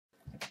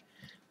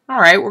All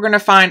right, we're going to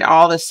find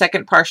all the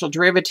second partial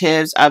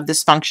derivatives of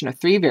this function of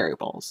 3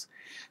 variables.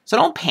 So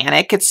don't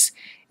panic. It's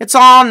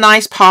all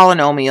nice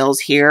polynomials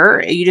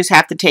here. You just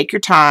have to take your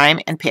time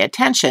and pay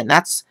attention.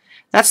 That's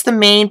the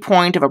main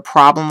point of a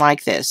problem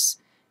like this.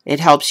 It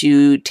helps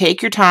you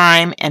take your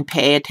time and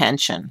pay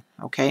attention,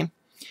 okay?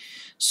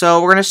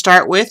 So we're going to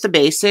start with the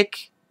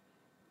basic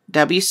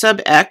w sub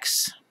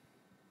x.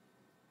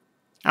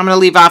 I'm going to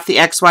leave off the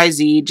x, y,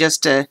 z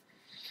just to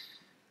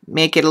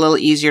make it a little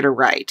easier to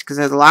write because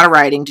there's a lot of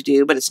writing to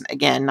do, but it's,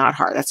 again, not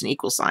hard. That's an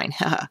equal sign.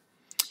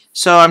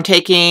 So I'm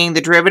taking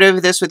the derivative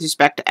of this with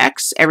respect to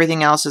x.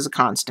 Everything else is a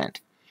constant.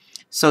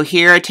 So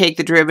here I take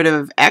the derivative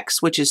of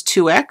x, which is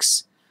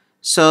 2x.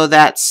 So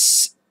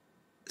that's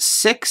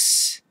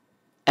 6xy.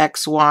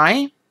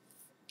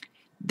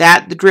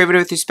 That the derivative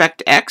with respect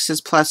to x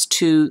is plus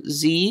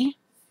 2z.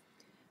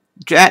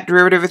 That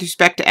derivative with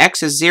respect to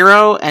x is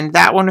 0, and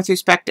that one with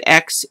respect to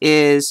x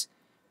is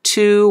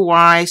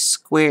 2y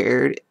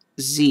squared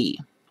z.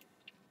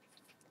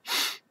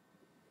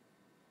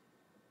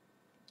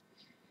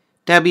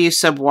 W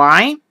sub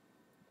y.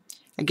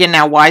 Again,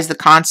 now y is the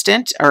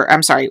constant, or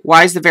I'm sorry,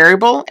 y is the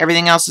variable.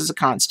 Everything else is a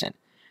constant.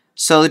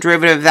 So the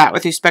derivative of that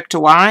with respect to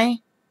y,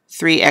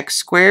 3x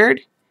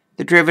squared.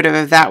 The derivative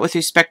of that with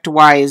respect to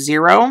y is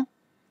 0.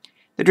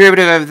 The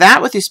derivative of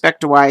that with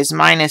respect to y is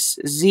minus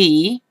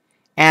z.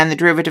 And the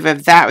derivative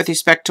of that with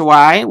respect to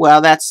y,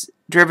 well, that's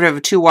derivative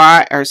of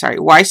 2y, or sorry,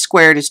 y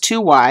squared is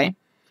 2y.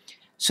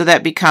 So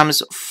that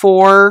becomes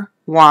 4yxz.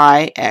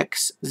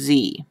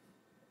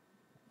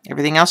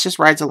 Everything else just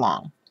rides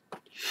along.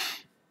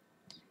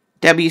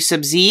 W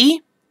sub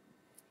z.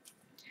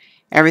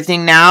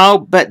 Everything now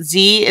but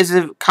z is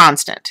a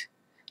constant.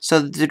 So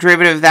the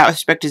derivative of that with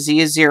respect to z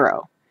is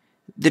 0.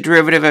 The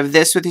derivative of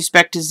this with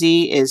respect to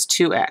z is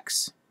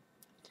 2x.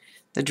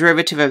 The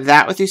derivative of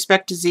that with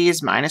respect to z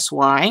is minus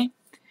y.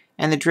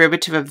 And the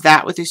derivative of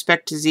that with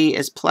respect to z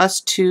is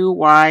plus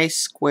 2y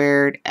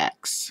squared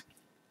x.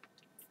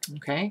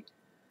 Okay.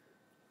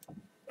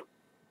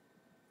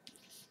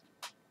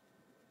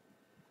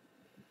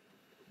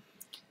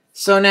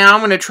 So now I'm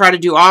going to try to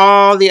do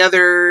all the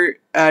other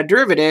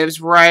derivatives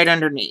right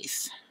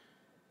underneath.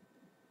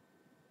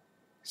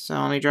 So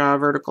let me draw a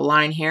vertical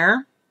line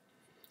here.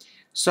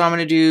 So I'm going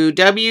to do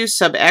w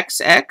sub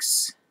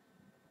xx,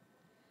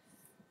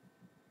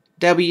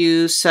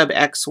 w sub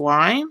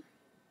xy,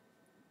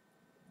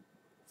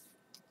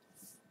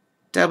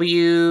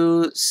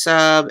 w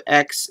sub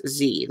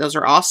xz. Those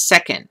are all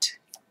second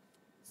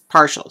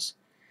partials.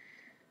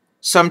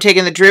 So I'm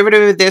taking the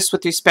derivative of this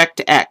with respect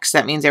to x.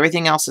 That means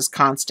everything else is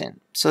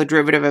constant. So the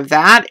derivative of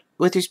that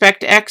with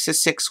respect to x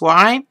is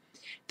 6y.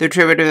 The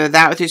derivative of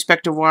that with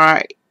respect to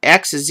y,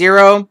 x is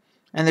 0.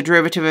 And the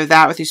derivative of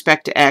that with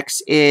respect to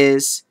x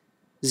is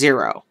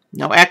 0.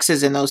 No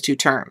x's in those two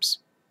terms.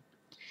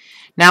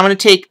 Now I'm going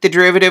to take the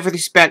derivative with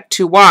respect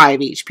to y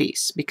of each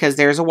piece because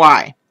there's a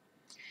y.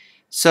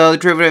 So the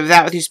derivative of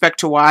that with respect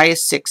to y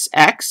is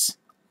 6x.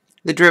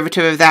 The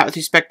derivative of that with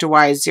respect to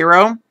y is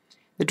 0.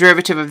 The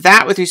derivative of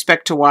that with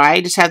respect to y,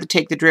 I just have to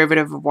take the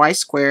derivative of y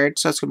squared,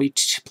 so it's going to be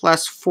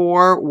plus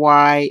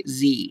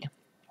 4yz.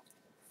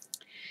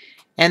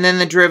 And then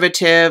the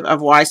derivative of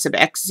y sub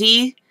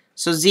xz,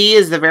 so z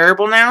is the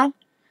variable now,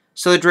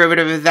 so the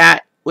derivative of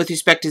that with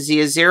respect to z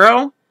is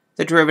 0.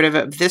 The derivative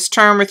of this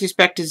term with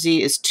respect to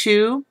z is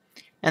 2,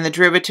 and the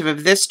derivative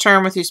of this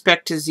term with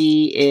respect to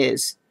z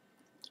is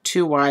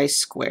 2y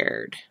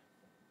squared.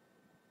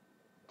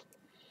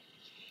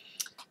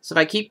 So if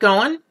I keep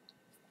going,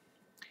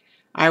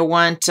 I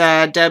want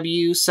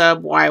w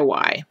sub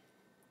yy.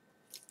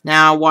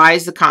 Now, y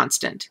is the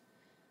constant.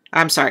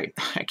 I'm sorry,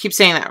 I keep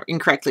saying that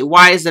incorrectly.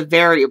 Y is the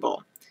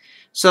variable.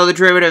 So the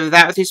derivative of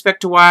that with respect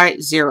to y,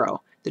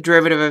 0. The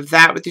derivative of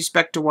that with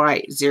respect to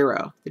y,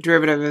 0. The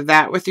derivative of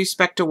that with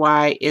respect to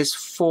y is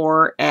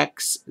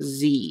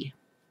 4xz.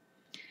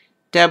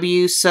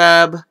 W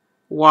sub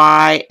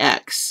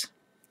yx.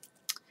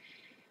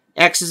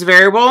 X is a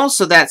variable,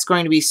 so that's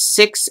going to be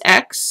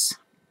 6x.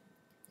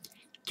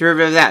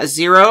 Derivative of that is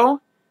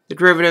 0. The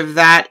derivative of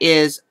that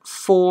is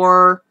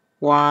 4yz.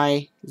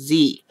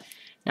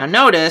 Now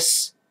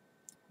notice,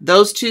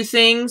 those two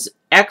things,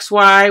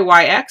 xy,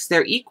 yx,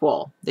 they're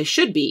equal. They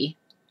should be,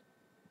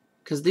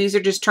 because these are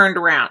just turned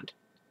around.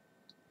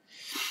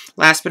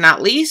 Last but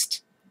not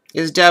least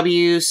is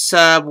w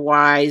sub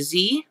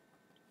yz.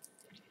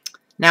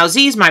 Now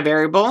z is my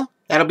variable.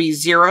 That'll be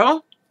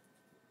 0.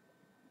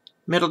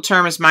 Middle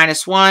term is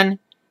minus 1.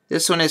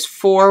 This one is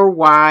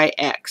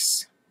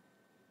 4yx.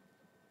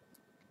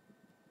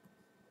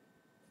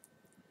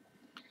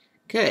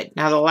 Good.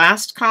 Now the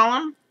last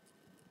column,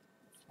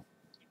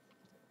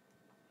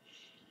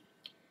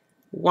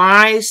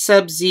 y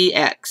sub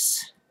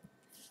zx.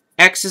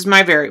 X is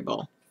my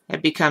variable.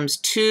 It becomes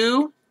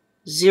 2,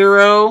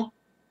 0,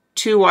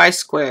 2y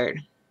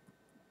squared.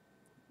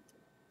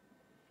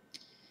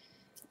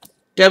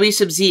 W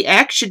sub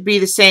zx should be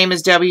the same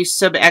as w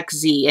sub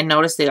xz, and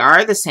notice they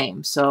are the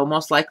same, so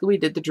most likely we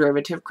did the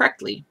derivative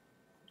correctly.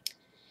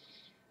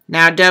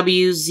 Now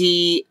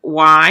wzy,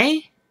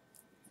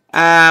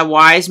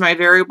 Y is my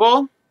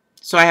variable.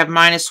 So I have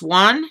minus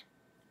 1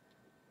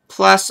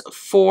 plus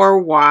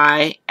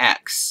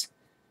 4yx.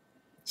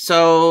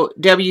 So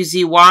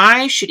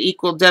wzy should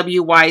equal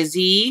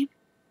wyz.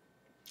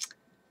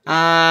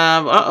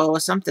 Uh-oh,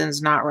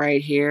 something's not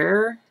right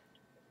here.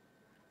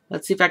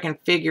 Let's see if I can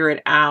figure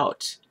it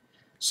out.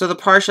 So the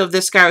partial of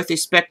this guy with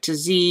respect to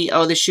z,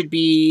 oh, this should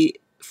be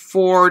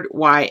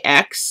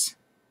 4yx.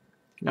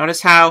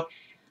 Notice how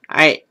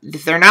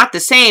if they're not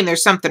the same,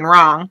 there's something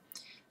wrong.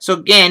 So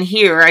again,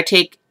 here I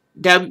take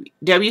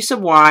w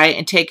sub y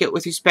and take it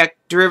with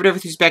derivative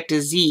with respect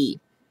to z.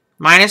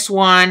 Minus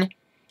 1,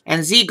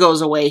 and z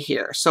goes away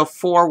here. So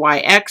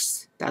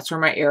 4yx, that's where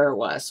my error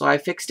was. So I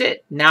fixed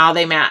it. Now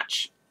they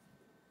match,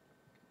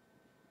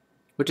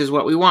 which is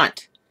what we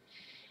want.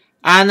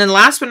 And then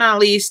last but not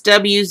least,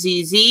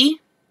 wzz,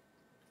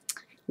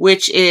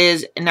 which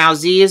is, now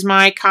z is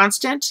my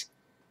constant.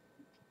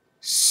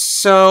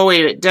 So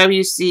wait a minute,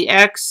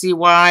 wcx,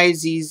 cy,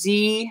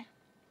 zz.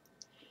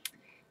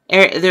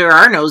 There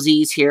are no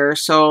z's here,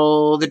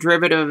 so the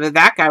derivative of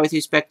that guy with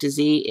respect to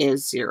z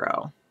is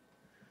 0.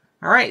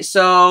 All right,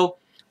 so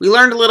we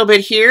learned a little bit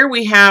here.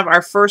 We have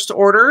our first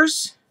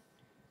orders,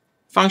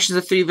 functions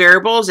of 3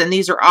 variables, and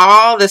these are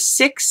all the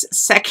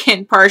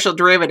 6-second partial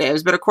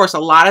derivatives, but of course a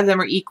lot of them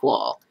are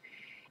equal.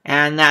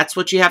 And that's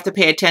what you have to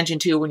pay attention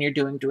to when you're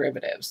doing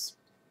derivatives.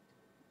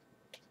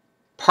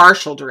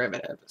 Partial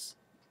derivatives.